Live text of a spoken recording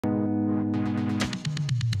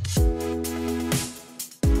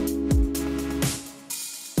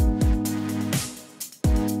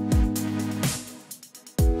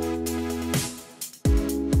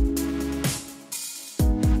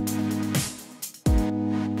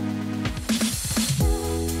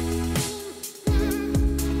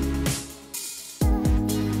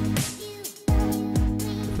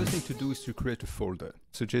to create a folder. I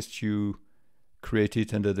suggest you create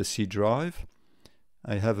it under the C drive.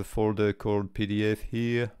 I have a folder called PDF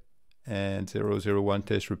here and 001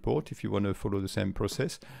 test report if you want to follow the same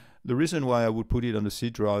process. The reason why I would put it on the C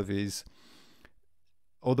drive is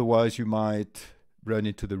otherwise you might run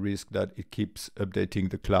into the risk that it keeps updating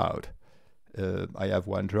the cloud. I have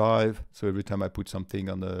OneDrive, so every time I put something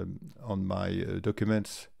on my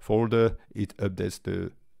documents folder, it updates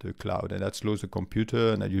the cloud, and that slows the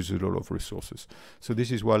computer and I use a lot of resources. So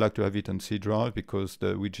this is why I like to have it on C drive, because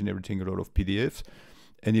we're generating a lot of PDFs,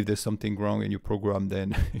 and if there's something wrong in your program,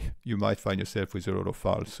 then you might find yourself with a lot of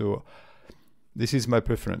files. So this is my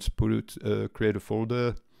preference. Create a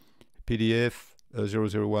folder, PDF,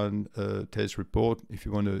 001 test report, if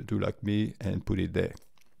you want to do like me, and put it there.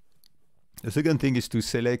 The second thing is to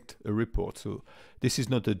select a report. So this is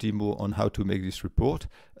not a demo on how to make this report.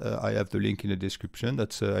 I have the link in the description.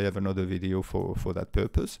 I have another video for that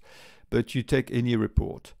purpose. But you take any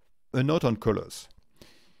report. A note on colors.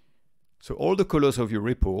 So all the colors of your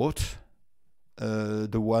report, the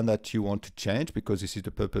one that you want to change, because this is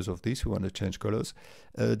the purpose of this, we want to change colors,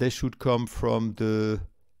 they should come from the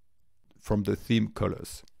theme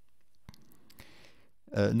colors.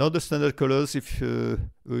 Not the standard colors.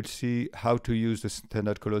 We'll see how to use the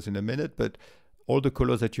standard colors in a minute, but all the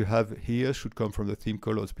colors that you have here should come from the theme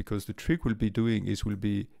colors, because the trick we'll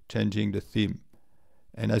be changing the theme.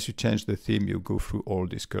 And as you change the theme, you go through all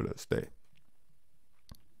these colors there.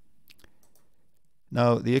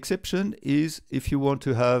 Now, the exception is if you want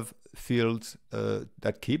to have fields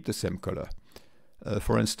that keep the same color.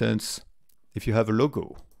 For instance, if you have a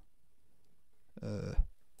logo,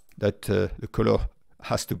 the color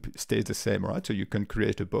has to stay the same, right? So you can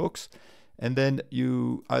create a box, and then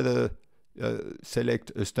you either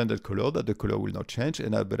select a standard color that the color will not change,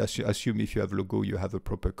 but assume if you have a logo, you have a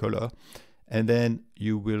proper color, and then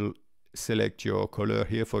you will select your color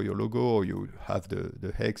here for your logo, or you have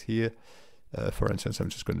the hex here. For instance, I'm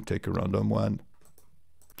just going to take a random one.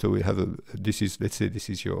 So we have let's say this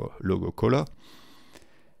is your logo color.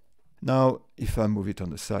 Now, if I move it on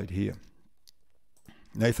the side here,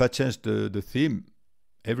 now if I change the theme,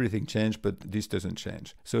 everything changed, but this doesn't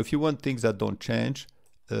change. So if you want things that don't change,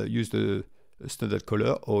 use the standard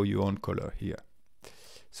color or your own color here.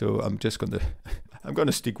 So I'm just gonna I'm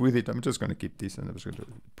gonna stick with it. I'm just gonna keep this, and I'm just gonna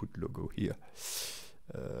put logo here.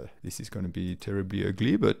 This is gonna be terribly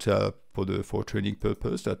ugly, but for training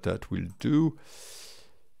purpose, that will do.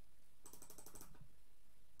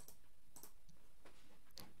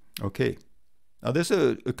 Okay. Now there's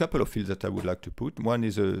a couple of fields that I would like to put. One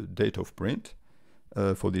is a date of print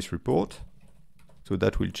for this report. So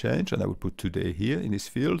that will change, and I will put today here in this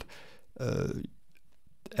field.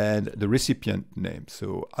 And the recipient name.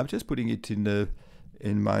 So I'm just putting it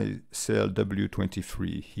in my cell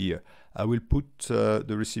W23 here. I will put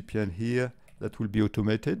the recipient here. That will be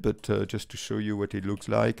automated, but just to show you what it looks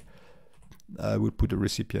like, I will put the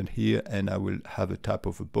recipient here, and I will have a type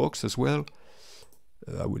of a box as well.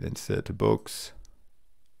 I will insert a box,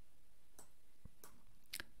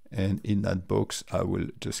 and in that box I will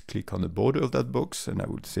just click on the border of that box, and I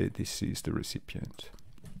would say this is the recipient.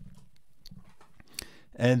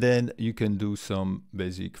 And then you can do some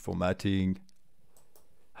basic formatting,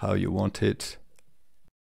 how you want it.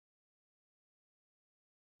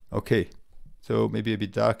 Okay, so maybe a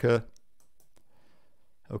bit darker.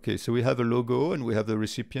 Okay, so we have a logo, and we have the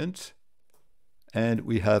recipient, and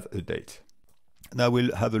we have a date. Now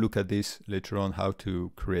we'll have a look at this later on, how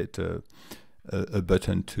to create a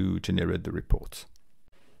button to generate the reports.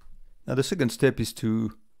 Now the second step is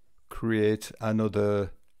to create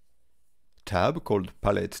another tab called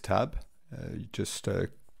palette tab. You just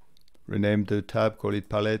rename the tab, call it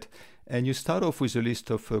palette, and you start off with a list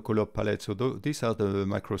of color palettes. So these are the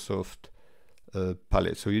Microsoft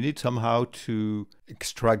palettes. So you need somehow to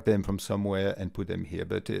extract them from somewhere and put them here.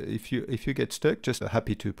 But if you get stuck, just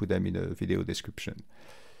happy to put them in a video description.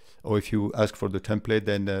 Or if you ask for the template,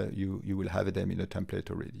 then you will have them in a template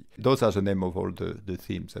already. Those are the name of all the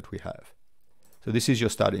themes that we have. So this is your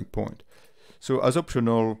starting point. So as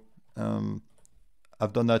optional,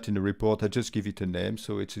 I've done that in the report. I just give it a name,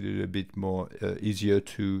 so it's a little bit more easier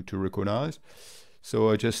to recognize. So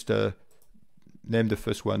I just name the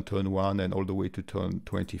first one tone 1 and all the way to tone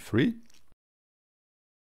 23.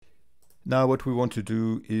 Now what we want to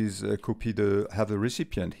do is have the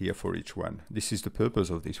recipient here for each one. This is the purpose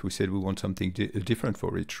of this. We said we want something different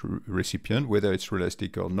for each recipient, whether it's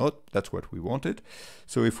realistic or not. That's what we wanted.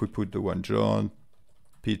 So if we put the one John,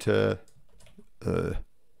 Peter,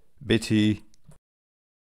 Betty,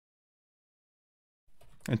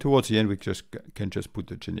 and towards the end we can just put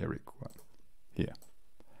the generic one here.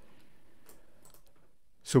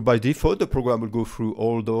 So by default, the program will go through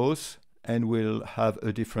all those and will have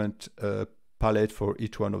a different palette for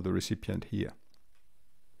each one of the recipient here.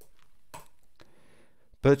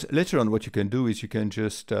 But later on, what you can do is you can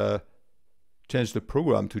just change the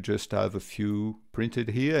program to just have a few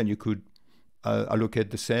printed here, and you could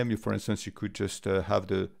allocate the same. For instance, you could just have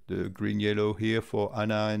the green yellow here for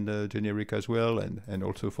Anna and the generic as well, and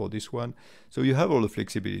also for this one. So you have all the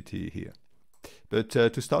flexibility here. But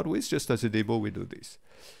to start with, just as a demo, we do this.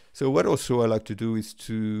 So what also I like to do is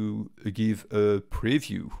to give a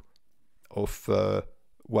preview of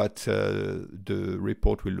what the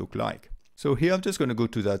report will look like. So here I'm just going to go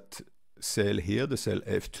to that cell here, the cell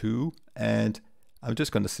F2, and I'm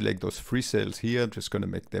just going to select those 3 cells here. I'm just going to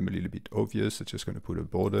make them a little bit obvious. I'm just going to put a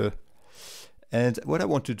border. And what I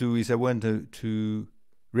want to do is I want to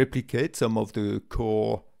replicate some of the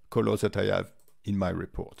core colors that I have in my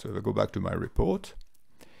report. So if I go back to my report,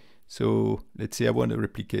 so let's say I want to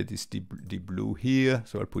replicate this deep blue here.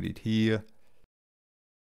 So I'll put it here.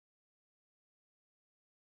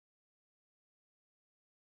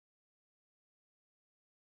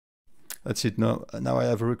 That's it. Now I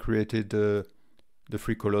have recreated the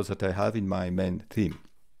 3 colors that I have in my main theme.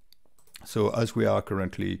 So as we are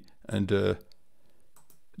currently under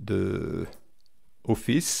the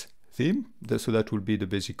office theme, so that will be the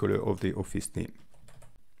basic color of the office theme.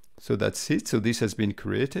 So that's it. So this has been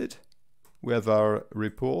created. We have our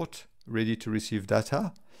report ready to receive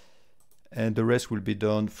data, and the rest will be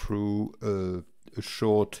done through a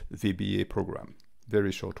short VBA program,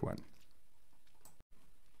 very short one.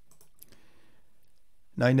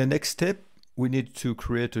 Now in the next step, we need to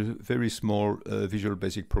create a very small Visual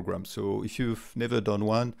Basic program. So if you've never done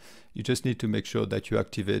one, you just need to make sure that you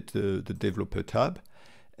activate the developer tab.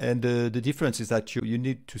 And the difference is that you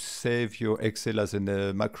need to save your Excel as a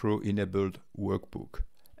macro-enabled workbook,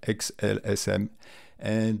 XLSM.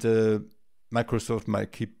 And Microsoft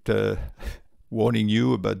might keep warning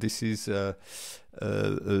you about this is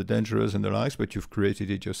dangerous and the likes, but you've created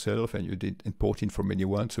it yourself and you didn't import it from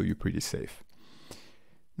anyone, so you're pretty safe.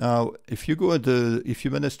 Now, if you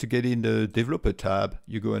manage to get in the developer tab,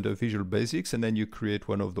 you go under Visual Basics, and then you create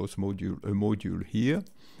one of those module here.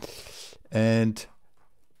 And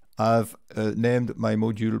I've named my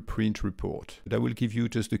module print report. That will give you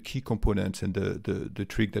just the key components and the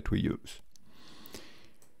trick that we use.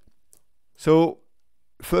 So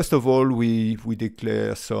first of all, we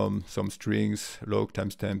declare some strings, log,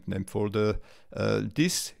 timestamp, name folder.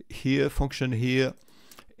 This here function here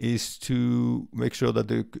is to make sure that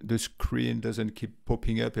the screen doesn't keep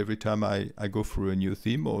popping up every time I go through a new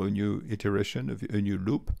theme or a new iteration, a new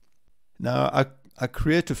loop. Now I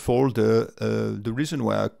create a folder. The reason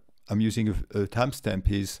why I'm using a timestamp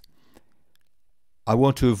is I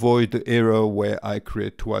want to avoid the error where I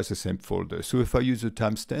create twice the same folder. So if I use a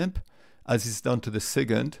timestamp, as it's down to the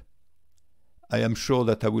second, I am sure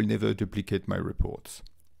that I will never duplicate my reports.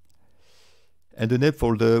 And the name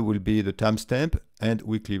folder will be the timestamp and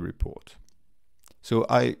weekly report. So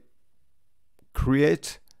I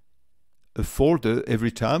create a folder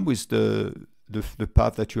every time with the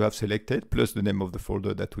path that you have selected, plus the name of the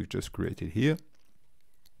folder that we've just created here.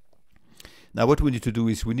 Now what we need to do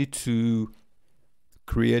is we need to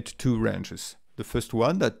create 2 ranges. The first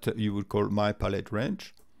one that you would call my palette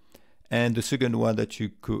range, and the second one that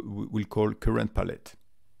you will call current palette.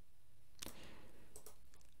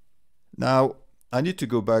 Now, I need to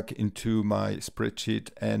go back into my spreadsheet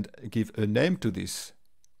and give a name to this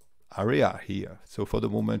area here. So for the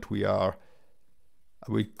moment, we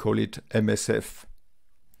call it MSF,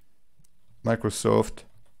 Microsoft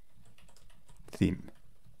theme.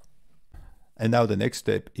 And now the next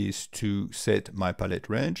step is to set my palette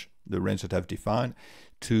range, the range that I've defined,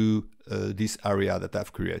 to this area that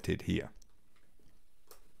I've created here.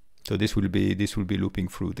 So this will be looping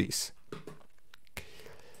through this.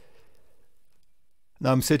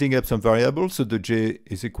 Now I'm setting up some variables, so the j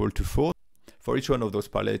is equal to 4. For each one of those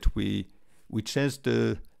palettes, we change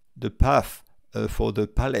the path for the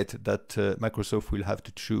palette that Microsoft will have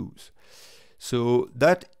to choose. So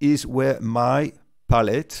that is where my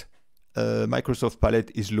palette, Microsoft palette,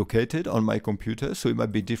 is located on my computer. So it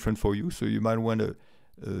might be different for you. So you might want to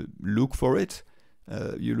look for it.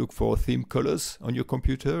 You look for theme colors on your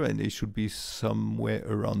computer, and it should be somewhere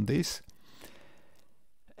around this.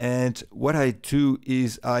 And what I do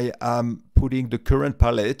is I am putting the current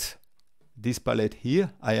palette, this palette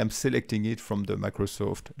here, I am selecting it from the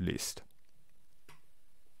Microsoft list.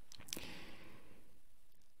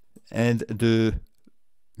 And the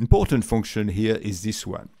important function here is this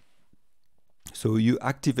one. So you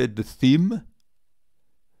activate the theme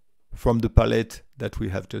from the palette that we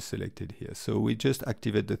have just selected here. So we just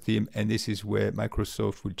activate the theme, and this is where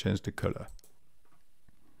Microsoft will change the color.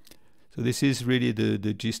 So this is really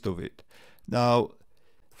the gist of it. Now,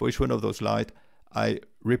 for each one of those lights, I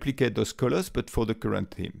replicate those colors, but for the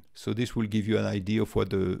current theme. So this will give you an idea of what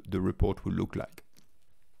the report will look like.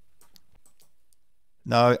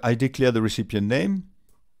 Now I declare the recipient name,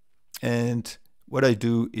 and what I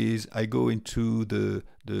do is I go into the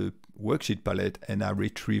worksheet palette and I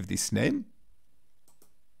retrieve this name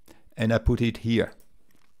and I put it here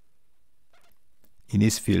in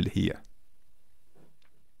this field here.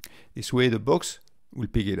 This way the box will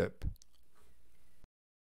pick it up.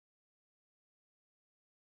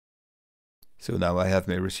 So now I have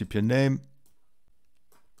my recipient name.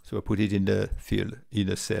 So I put it in the field in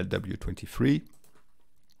the cell W23.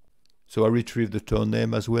 So I retrieve the tone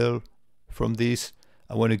name as well from this.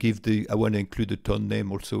 I want to include the tone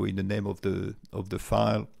name also in the name of the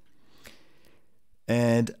file.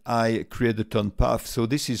 And I create the tone path. So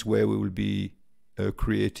this is where we will be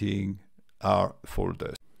creating our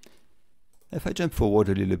folders. If I jump forward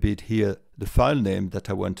a little bit here, the file name that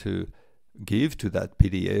I want to give to that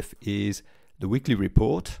PDF is the weekly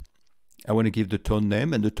report. I want to give the tone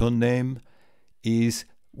name, and the tone name is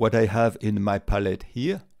what I have in my palette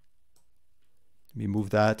here. Let me move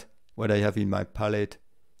that. What I have in my palette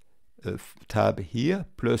tab here,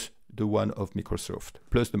 plus the one of Microsoft,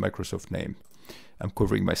 plus the Microsoft name. I'm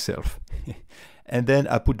covering myself. And then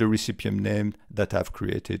I put the recipient name that I've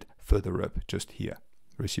created further up, just here.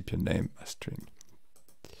 Recipient name as string.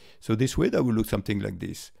 So this way that will look something like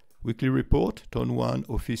this. Weekly report, tone 1,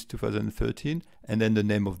 Office 2013, and then the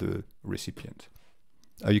name of the recipient.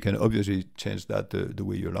 You can obviously change that the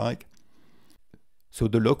way you like. So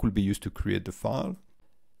the lock will be used to create the file.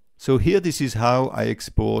 So here, this is how I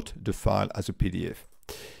export the file as a PDF.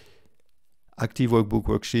 Active workbook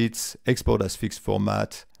worksheets, export as fixed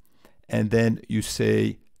format, and then you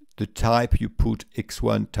say the type, you put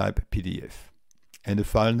X1 type PDF. And the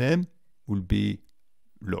file name will be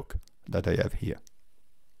log that I have here,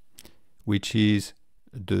 which is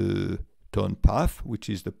the tone path, which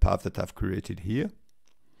is the path that I've created here,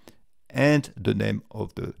 and the name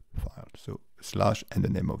of the file. So slash and the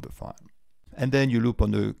name of the file. And then you loop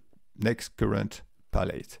on the next current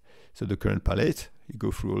palette. So the current palette, you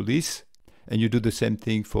go through all this, and you do the same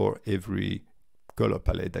thing for every color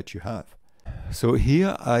palette that you have. So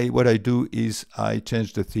here, what I do is I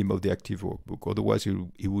change the theme of the active workbook. Otherwise,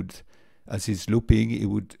 it would, as it's looping, it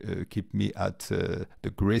would keep me at the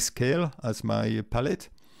grayscale as my palette.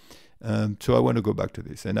 So I want to go back to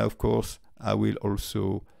this. And now, of course, I will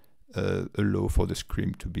also allow for the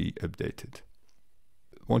screen to be updated.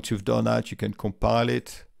 Once you've done that, you can compile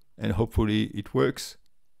it, and hopefully it works.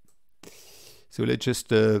 So let's just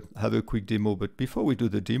have a quick demo. But before we do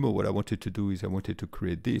the demo, what I wanted to do is I wanted to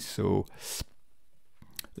create this. So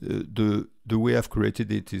the way I've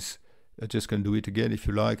created it is, I just can do it again if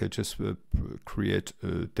you like. I just create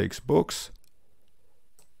a text box.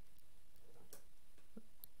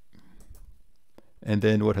 And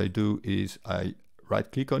then what I do is I right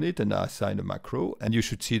click on it and I assign a macro, and you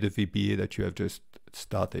should see the VBA that you have just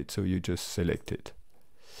started. So you just select it.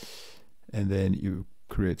 And then you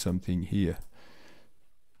create something here.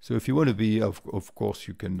 So if you want to be, of course,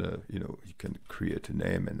 you can, you can create a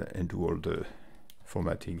name and do all the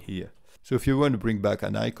formatting here. So if you want to bring back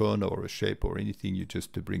an icon or a shape or anything, you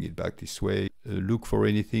just bring it back this way. Look for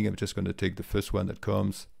anything. I'm just going to take the first one that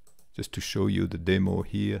comes, just to show you the demo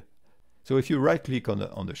here. So if you right click on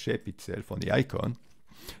the shape itself, on the icon,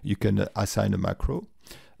 you can assign a macro.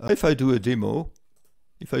 If I do a demo,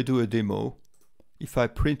 if I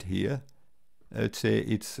print here, let's say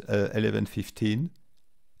it's 11:15.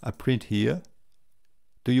 I print here.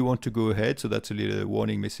 Do you want to go ahead? So that's a little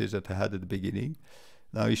warning message that I had at the beginning.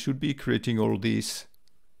 Now it should be creating all this.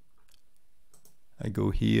 I go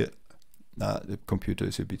here. Now the computer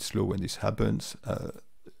is a bit slow when this happens.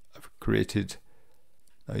 I've created,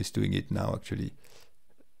 now it's doing it now actually.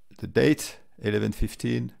 The date,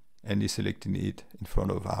 11:15, and it's selecting it in front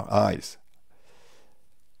of our eyes.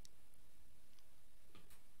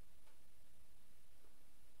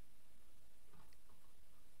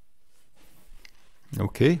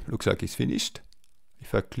 Okay, looks like it's finished.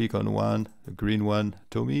 If I click on one, the green one,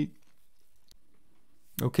 Tommy.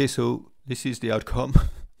 Okay, so this is the outcome.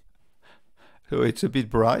 So it's a bit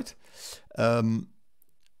bright,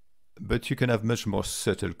 but you can have much more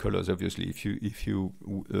subtle colors. Obviously, if you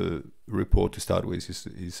report to start with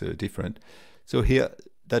is different. So here,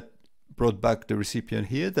 that brought back the recipient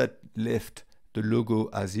here. That left the logo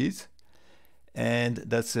as is. And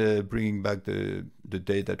that's bringing back the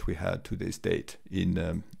date that we had, today's date,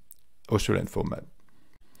 in Australian format.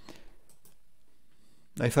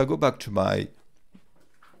 Now if I go back to my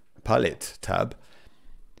palette tab,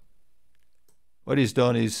 what is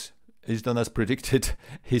done is done as predicted.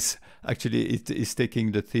 It's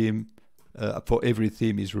taking the theme for every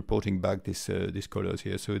theme is reporting back these colors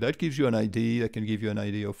here. So that gives you an idea. That can give you an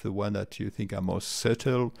idea of the one that you think are most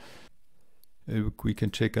subtle. We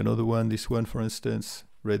can check another one. This one, for instance,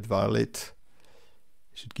 red violet.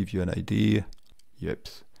 Should give you an idea. Yep.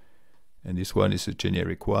 And this one is a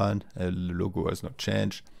generic one. The logo has not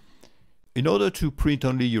changed. In order to print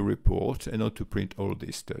only your report and not to print all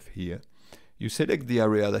this stuff here, you select the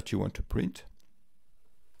area that you want to print.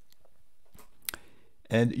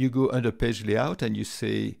 And you go under page layout and you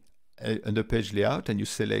say, under page layout, and you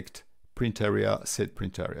select print area, set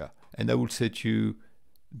print area. And I will set you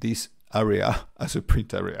this area as a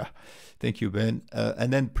print area. Thank you, Ben.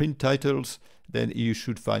 And then print titles, then you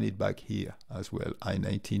should find it back here as well,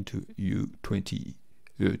 I19 to U20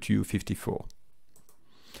 to U54.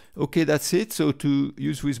 Okay, that's it. So to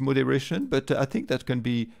use with moderation, but I think that can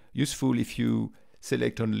be useful if you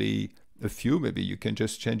select only a few. Maybe you can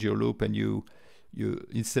just change your loop, and you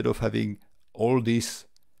instead of having all this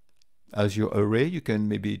as your array, you can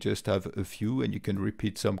maybe just have a few, and you can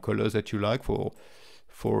repeat some colors that you like for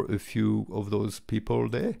a few of those people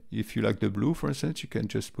there. If you like the blue, for instance, you can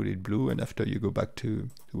just put it blue, and after you go back to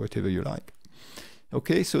whatever you like.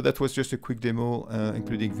 Okay, so that was just a quick demo,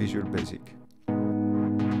 including Visual Basic.